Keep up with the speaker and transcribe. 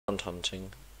ground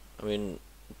hunting. I mean,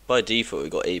 by default we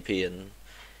got AP and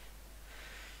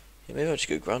yeah, maybe I'll just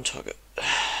go ground target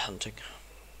hunting.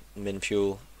 Min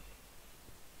fuel.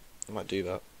 I might do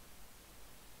that.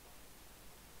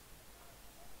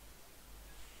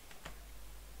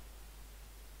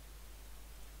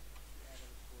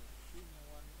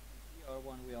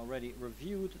 GR1 we already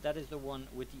reviewed. That is the one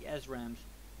with the SRAMs,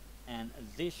 and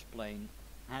this plane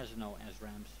has no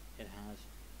SRAMs. It has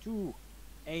two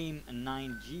AIM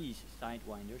 9Gs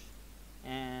sidewinders,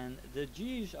 and the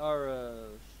Gs are a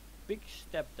big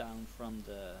step down from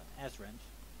the SRAMs.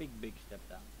 Big step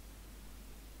down.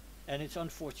 And it's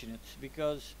unfortunate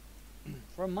because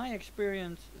from my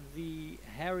experience, the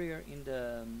Harrier in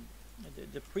the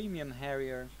premium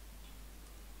Harrier.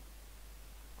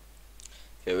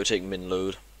 Okay, we'll take min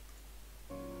load.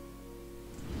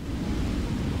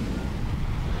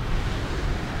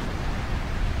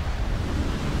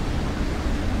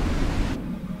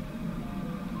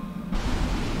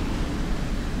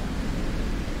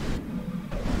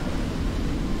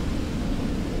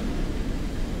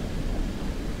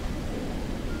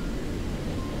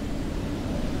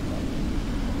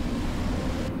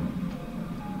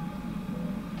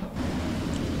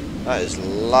 That is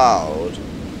loud.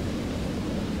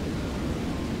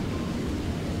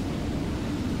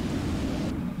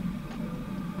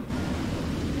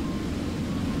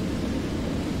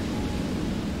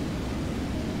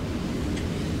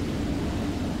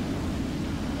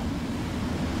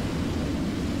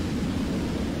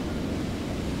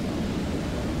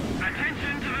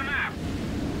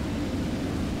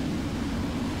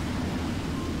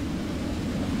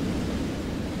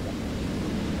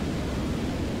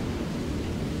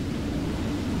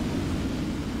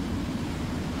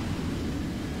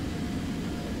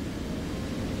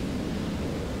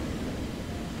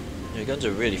 Your guns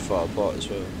are really far apart as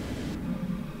well.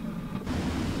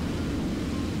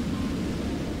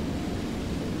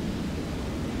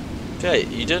 Okay,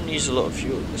 you don't use a lot of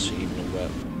fuel in this thing even on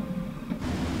wet.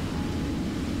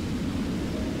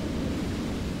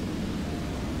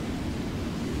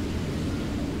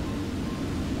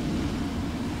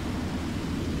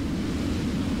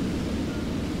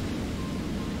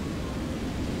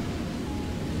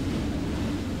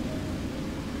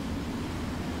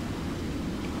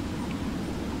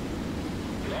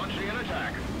 Launching an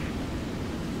attack.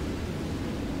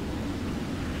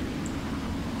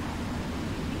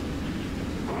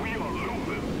 We are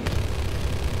losing.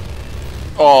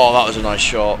 Oh, that was a nice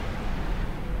shot.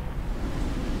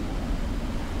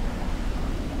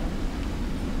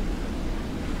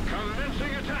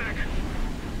 Commencing attack.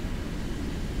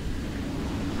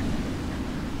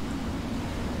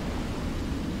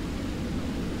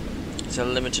 Is that a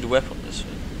limited weapon this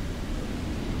thing?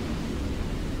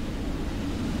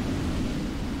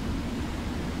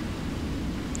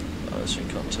 Oh, this thing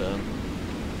can't turn.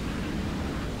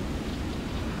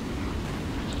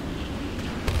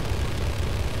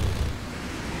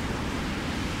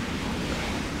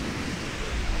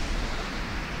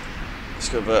 Let's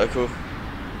go vertical.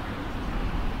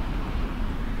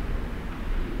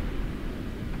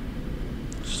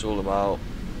 Stall them out.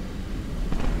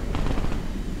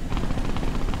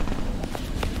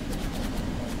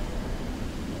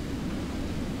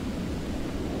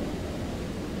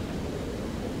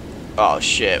 Oh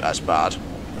shit, that's bad.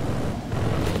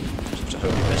 Just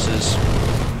hope he misses.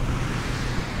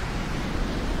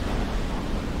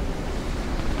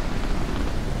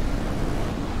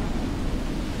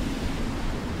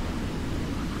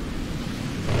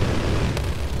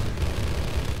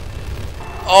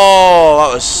 Oh,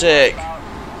 that was sick.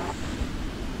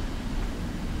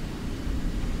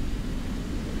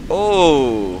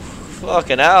 Oh,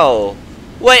 fucking hell.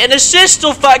 Wait, an assist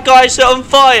off that guy set on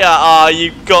fire? Ah,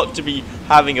 you've got to be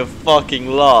having a fucking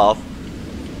laugh.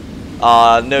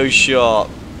 Ah, no shot.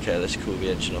 Okay, let's cool the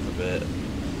engine off a bit.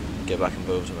 Get back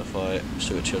involved in the fight.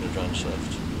 Still got 200 rounds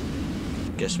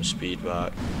left. Get some speed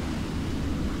back.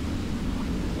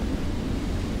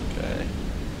 Okay.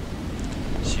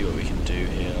 See what we can do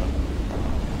here.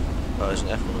 Oh, there's an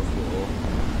F104.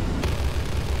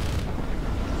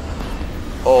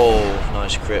 Oh,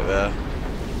 nice crit there.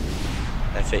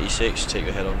 F86, take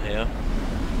your head on here.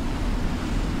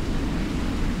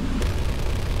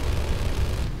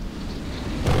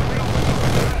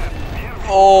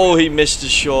 Oh, he missed a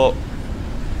shot.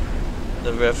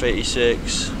 Another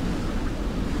F86.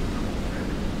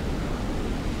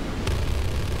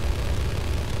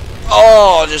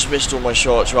 Oh, I just missed all my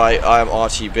shots. Right, I am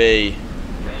RTB.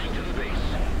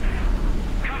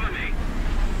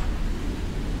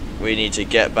 We need to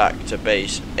get back to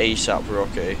base ASAP,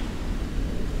 Rocky.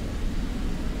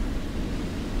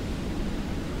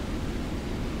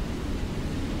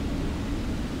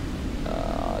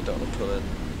 pull in.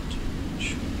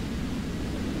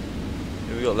 What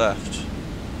have we got left?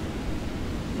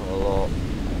 Not a lot.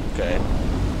 Okay.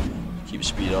 Keep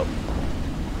speed up.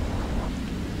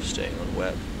 Staying on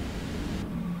web.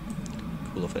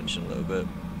 Cool off engine a little bit.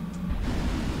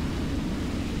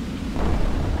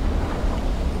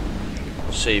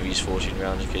 Save these 14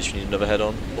 rounds in case you need another head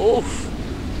on. Oof!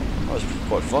 That was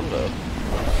quite fun though.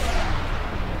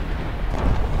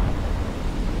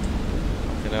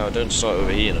 Okay, now don't start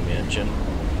overheating on the engine.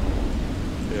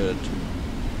 Good.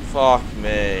 Fuck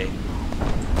me.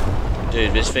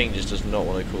 Dude, this thing just does not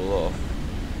want to cool off.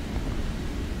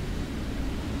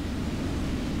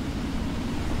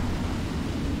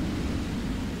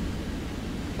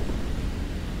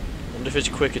 I wonder if it's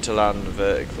quicker to land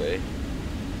vertically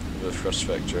with thrust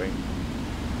vectoring.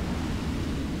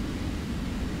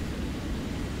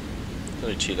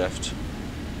 Only 2 left.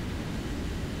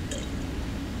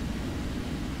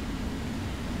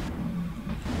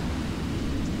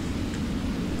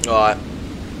 Alright.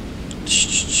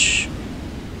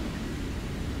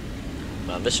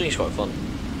 Man, this thing's quite fun.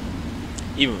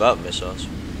 Even without missiles.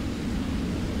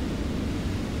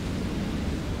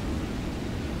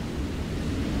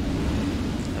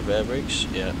 Have air brakes?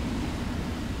 Yeah.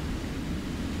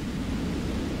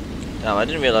 Damn, I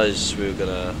didn't realise we were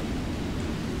gonna...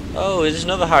 Oh, there's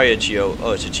another Harrier GR.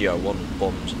 Oh, it's a GR1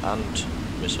 bombs and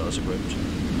missiles equipped.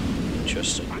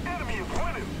 Interesting.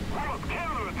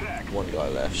 One guy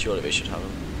left, surely they should have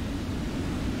him.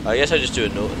 I guess I just do a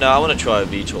no. No, I want to try a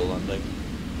VTOL landing.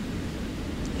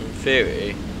 In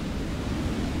theory,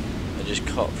 I just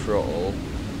cut throttle.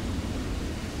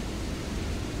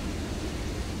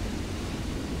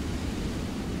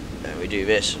 And we do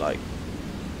this like.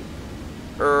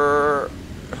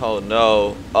 Oh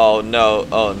no! Oh no!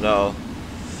 Oh no!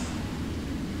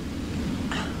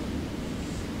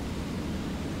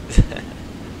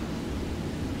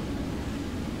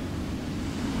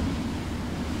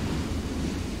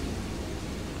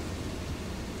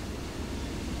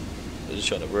 They're just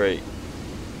trying to brake.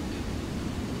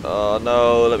 Oh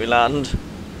no! Let me land.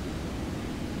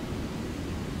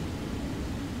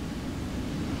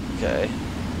 Okay.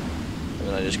 And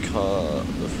then I just cut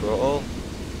the throttle.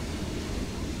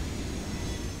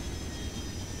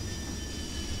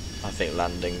 I think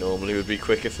landing normally would be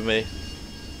quicker for me.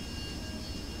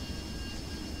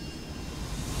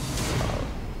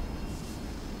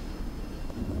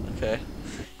 Okay.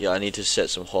 Yeah, I need to set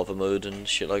some hover mode and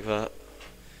shit like that.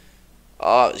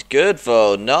 Oh, it's good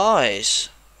though. Nice.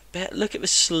 Look at the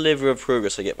sliver of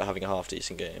progress I get by having a half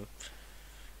decent game.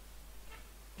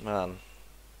 Man.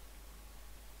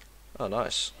 Oh,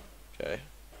 nice. Okay.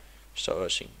 Start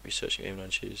researching aim 9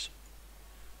 cheese.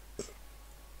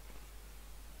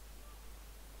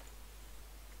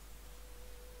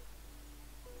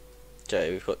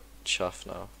 Okay, we've got chaff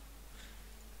now.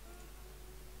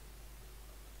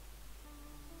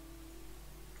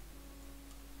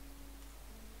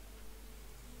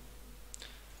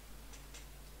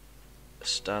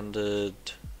 Standard.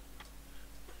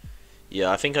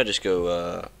 Yeah, I think I just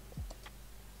go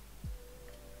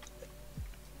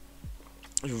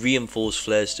reinforced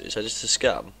flares. Is that just a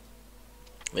scam?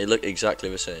 They look exactly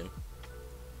the same.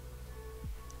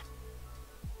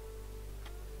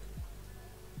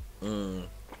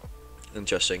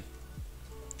 Interesting.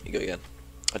 You go again.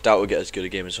 I doubt we'll get as good a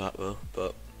game as that though,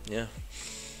 but yeah.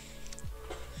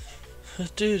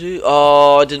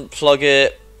 Oh, I didn't plug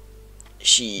it.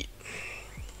 Shit.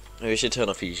 Maybe I should turn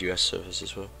off these US servers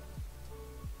as well.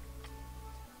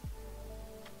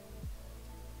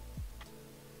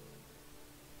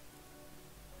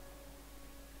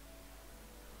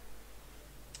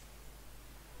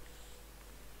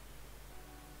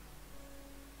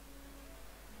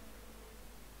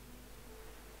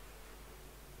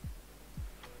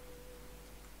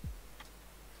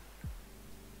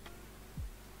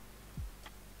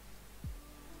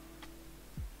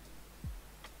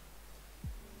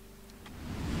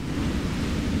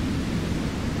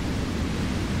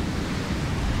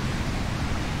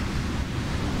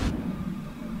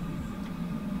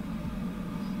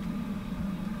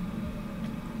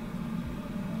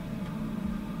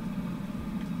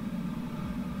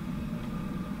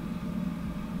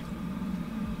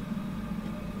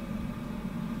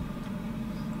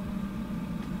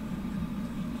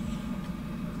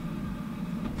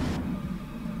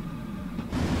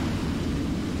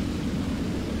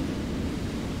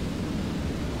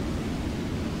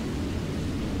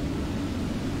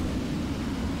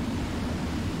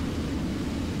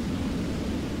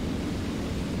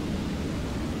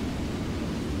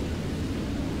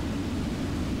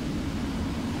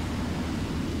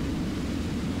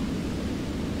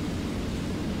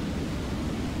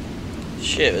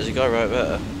 Shit, there's a guy right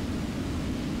there.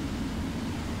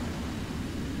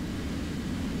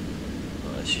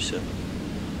 Nice, you said.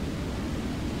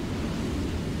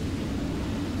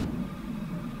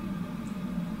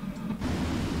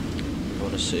 I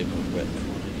want to save my rep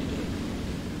when I need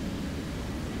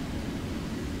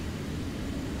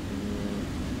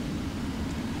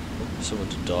it. Someone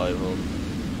to dive on.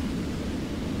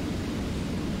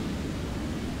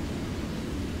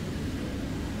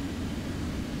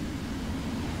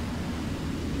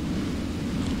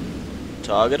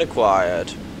 Target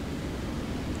acquired.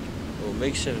 Oh,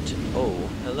 make 17. Oh,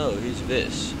 hello, who's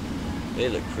this? They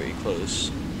look pretty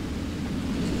close.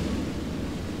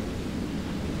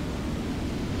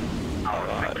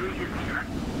 Alright.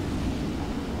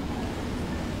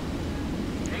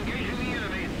 Engaging the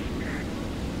enemy.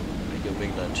 I think a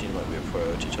Big 19 might be a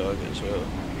priority target as well.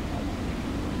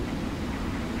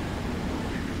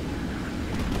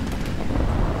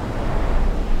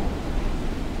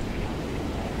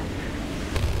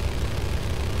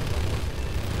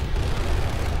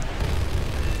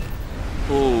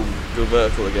 Boom, go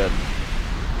vertical again.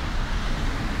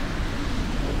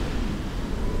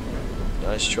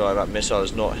 Nice try, that missile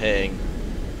is not hitting.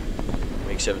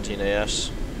 Make 17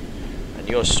 AS. And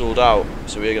you're stalled out,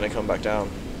 so we're going to come back down.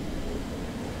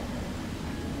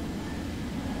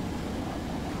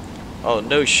 Oh,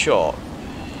 no shot.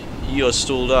 You're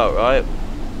stalled out, right?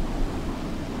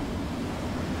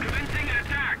 Commencing an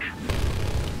attack.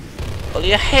 Well,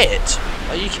 you hit!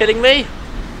 Are you kidding me?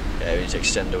 Yeah, we need to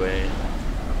extend away.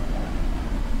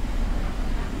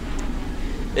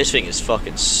 This thing is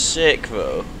fucking sick,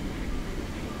 though.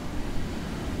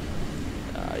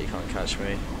 Ah, you can't catch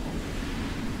me.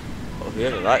 Oh,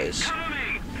 whoever that is. Cover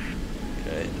me.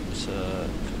 Okay, let's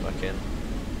come back in.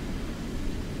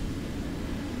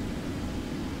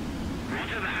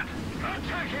 Roger that.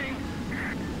 Attacking.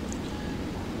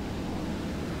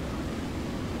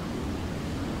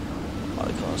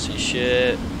 I can't see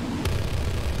shit.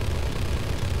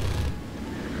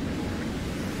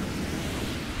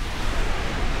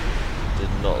 Did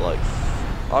not like.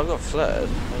 I've got flared.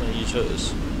 Why don't you use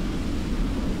yours?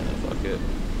 Yeah, fuck it.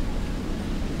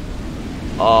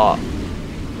 Ah,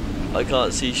 I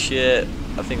can't see shit.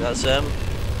 I think that's them.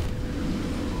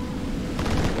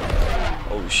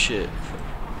 Oh shit.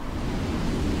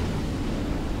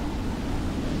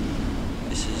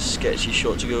 This is a sketchy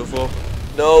shot to go for.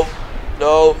 No,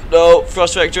 no, no.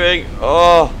 Thrust vectoring.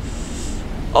 Oh,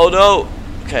 oh no.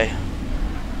 Okay.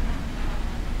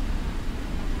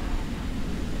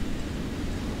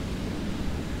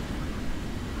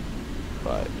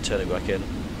 Right, turning back in.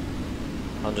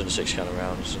 106 kind of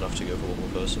rounds, enough to go for one more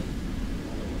person.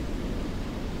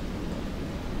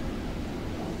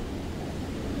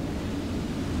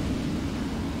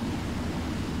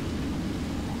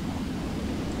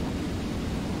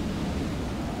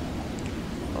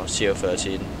 Oh,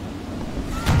 CO13.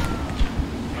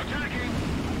 Attacking.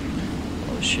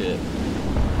 Oh shit.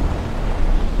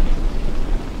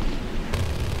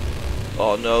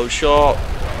 Oh no shot.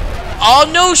 Oh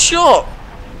no shot!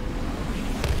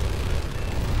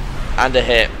 And a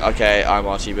hit. Okay, I'm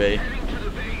RTB. Heading to the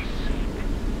base.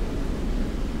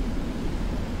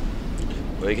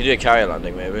 Well, we can do a carrier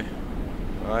landing maybe.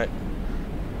 Alright.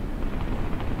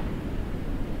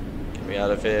 Get me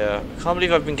out of here. I can't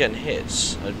believe I've been getting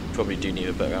hits. I probably do need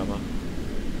a better ammo.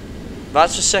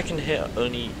 That's the second hit,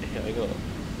 only hit I got.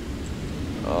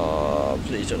 Oh,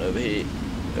 please don't overheat.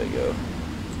 There you go.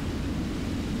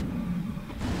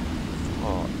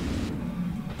 Oh.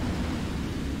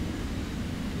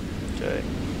 Okay.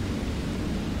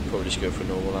 Probably just go for a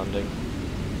normal landing.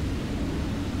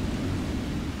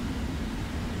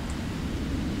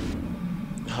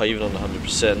 Oh, even on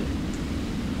 100%.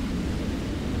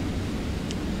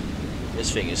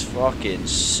 This thing is fucking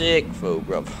sick though,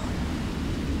 bruv.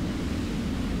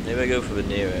 Maybe I go for the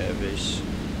near air base.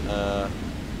 Nah,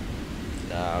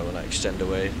 I wanna extend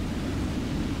away.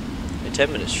 In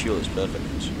 10 minutes fuel is perfect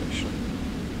actually.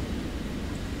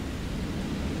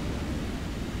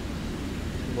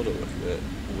 What look a bit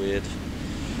weird.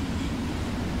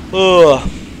 Oh,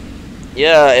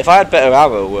 yeah. If I had better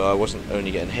ammo where I wasn't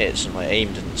only getting hits and my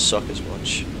aim didn't suck as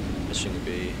much, this thing would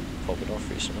be popping off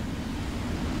recently.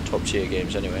 Top tier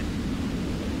games anyway.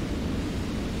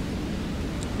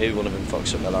 Maybe one of them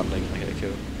fucks up their landing and I get a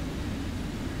kill.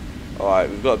 Alright,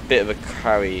 we've got a bit of a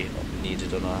carry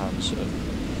needed on our hands, so.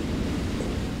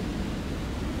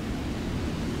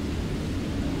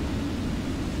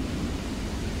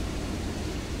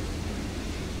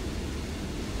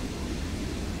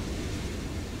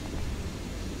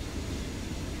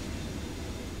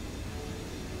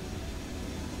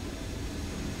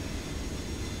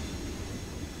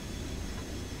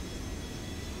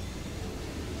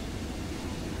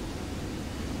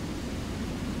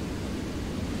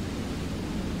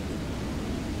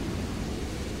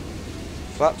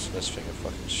 flaps on this thing are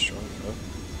fucking strong, though.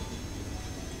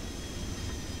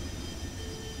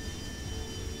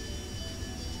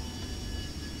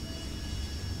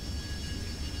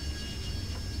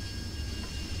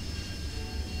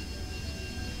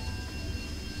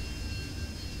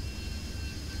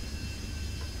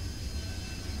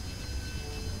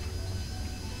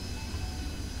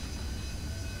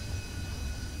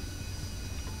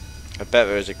 I bet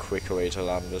there is a quicker way to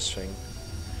land this thing.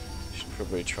 Should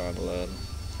probably try and learn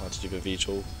how to do the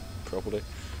VTOL properly.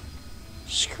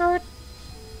 Skirt.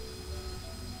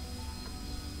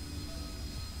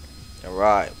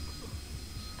 Alright.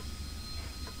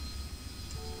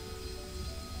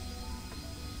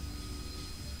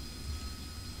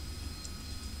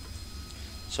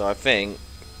 So I think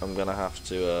I'm gonna have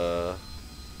to I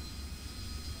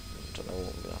don't know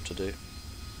what I'm gonna have to do.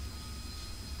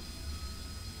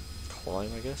 Climb,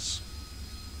 I guess.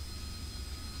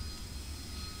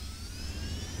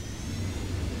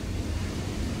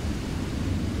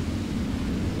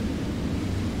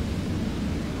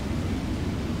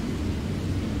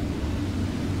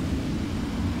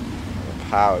 The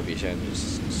power of each engine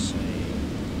is insane.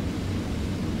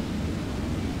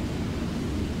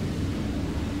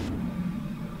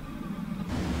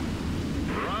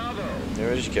 Bravo!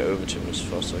 Maybe I just get over to him as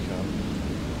fast as I can.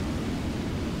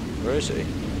 Where is he?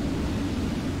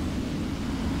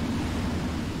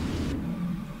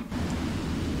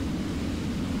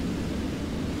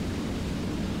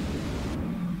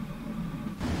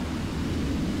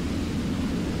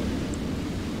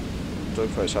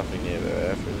 Dogfight's happening near the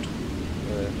airfield.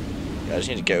 Yeah, I just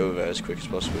need to get over there as quick as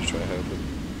possible to try and help him.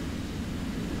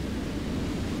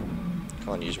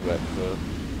 Can't use wet for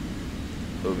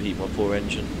overheat my poor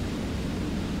engine.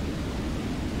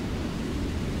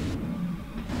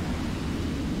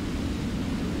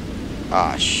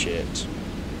 Ah, shit.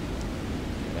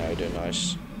 Now we do a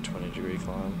nice 20-degree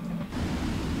climb.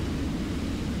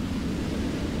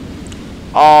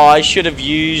 Oh, I should have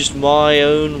used my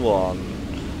own one.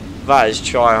 That is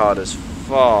try hard as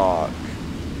fuck.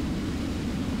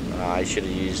 I should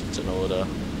have used an order.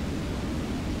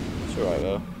 It's alright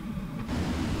though.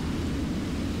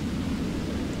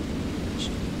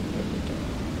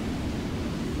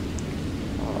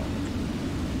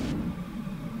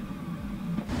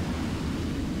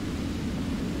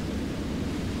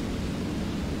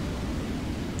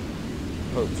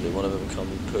 Hopefully one of them come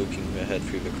poking their head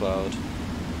through the cloud.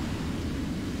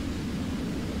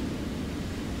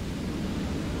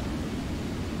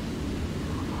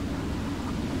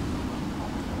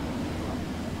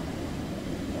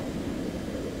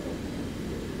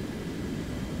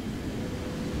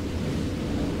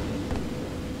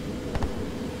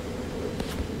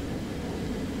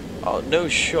 Oh, no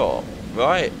shot,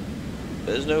 right?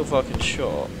 There's no fucking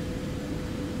shot.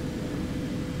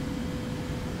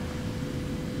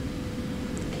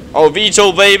 Oh,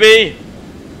 VTOL, baby!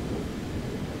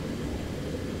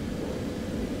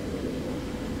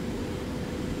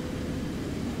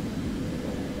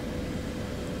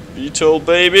 VTOL,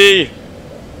 baby!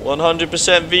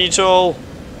 100% VTOL!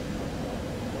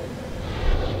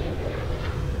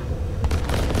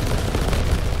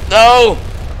 No!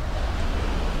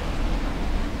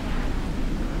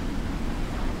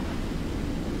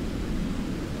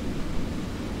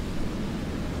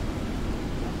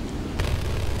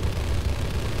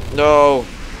 No.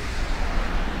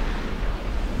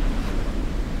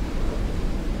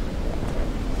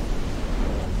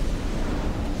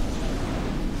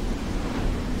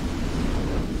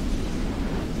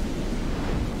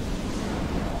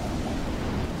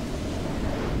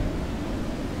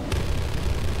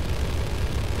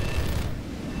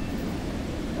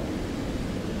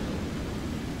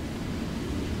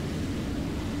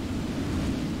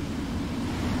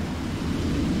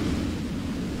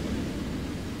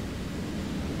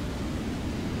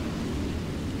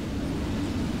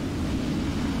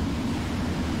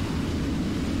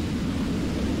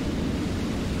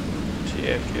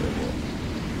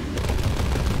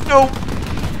 No.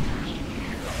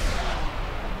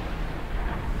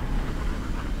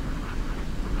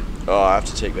 Oh, I have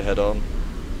to take the head on.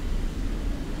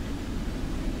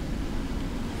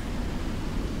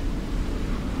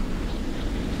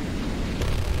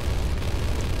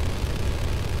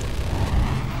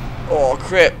 Oh,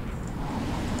 crap.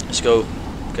 Let's go.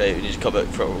 Okay, we need to cover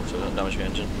throttle so we don't damage the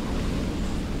engine.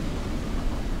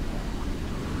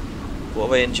 What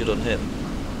have I injured on him?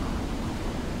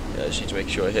 Yeah, I just need to make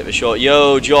sure I hit the shot.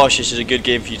 Yo, Josh, this is a good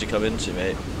game for you to come into,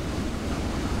 mate.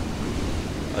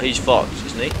 Oh, he's fucked,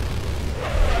 isn't he?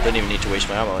 Don't even need to waste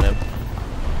my ammo on him.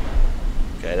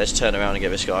 Okay, let's turn around and get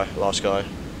this guy, last guy.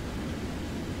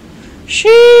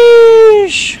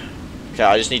 Sheesh. Okay,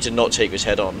 I just need to not take this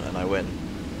head on and I win,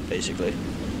 basically.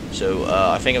 So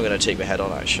I think I'm going to take the head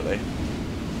on actually.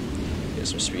 Get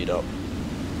some speed up.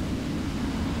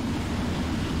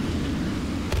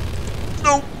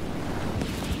 No! I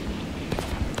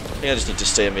think I just need to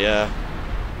stay in the air.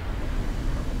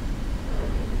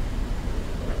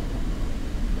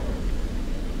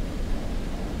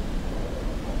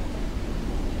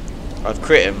 I've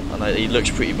crit him and he looks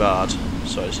pretty bad,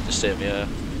 so I just need to stay in the air.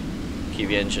 Keep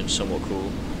the engine somewhat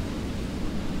cool.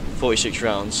 46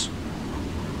 rounds.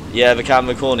 Yeah, the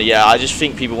camera corner. Yeah, I just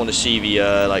think people want to see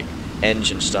the like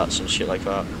engine stats and shit like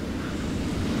that.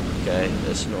 Okay,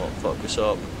 let's not fuck this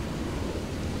up.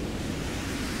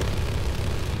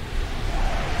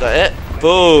 That it?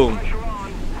 Boom.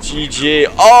 GG.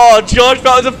 Oh, Josh,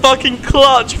 that was a fucking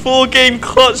clutch. 4-game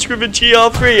clutch with a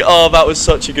GR3. Oh, that was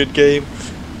such a good game.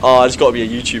 Oh, it's got to be a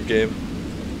YouTube game.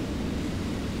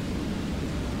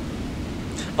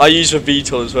 I use the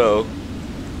VTOL as well.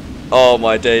 Oh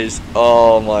my days.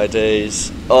 Oh my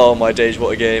days. Oh my days, what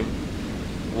a game.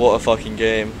 What a fucking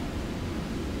game.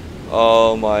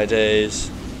 Oh my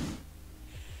days.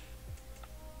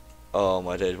 Oh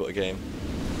my days, what a game.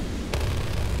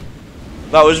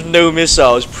 That was no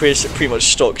missile, it was pretty much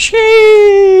stock.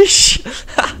 Sheesh!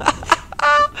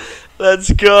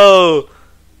 Let's go!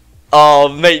 Oh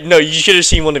mate, no, you should have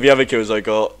seen one of the other kills I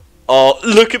got. Oh,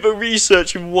 look at the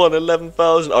research in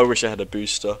 11,000. I wish I had a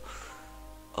booster.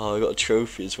 Oh, I got a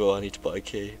trophy as well, I need to buy a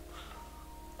key.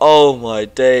 Oh my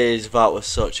days, that was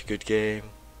such a good game.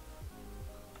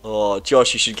 Oh,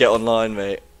 Josh, you should get online,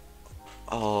 mate.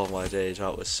 Oh my days,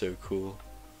 that was so cool.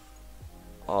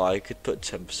 Oh, I could put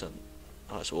 10%.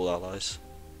 That's all allies.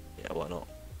 Yeah, why not?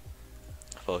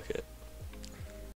 Fuck it.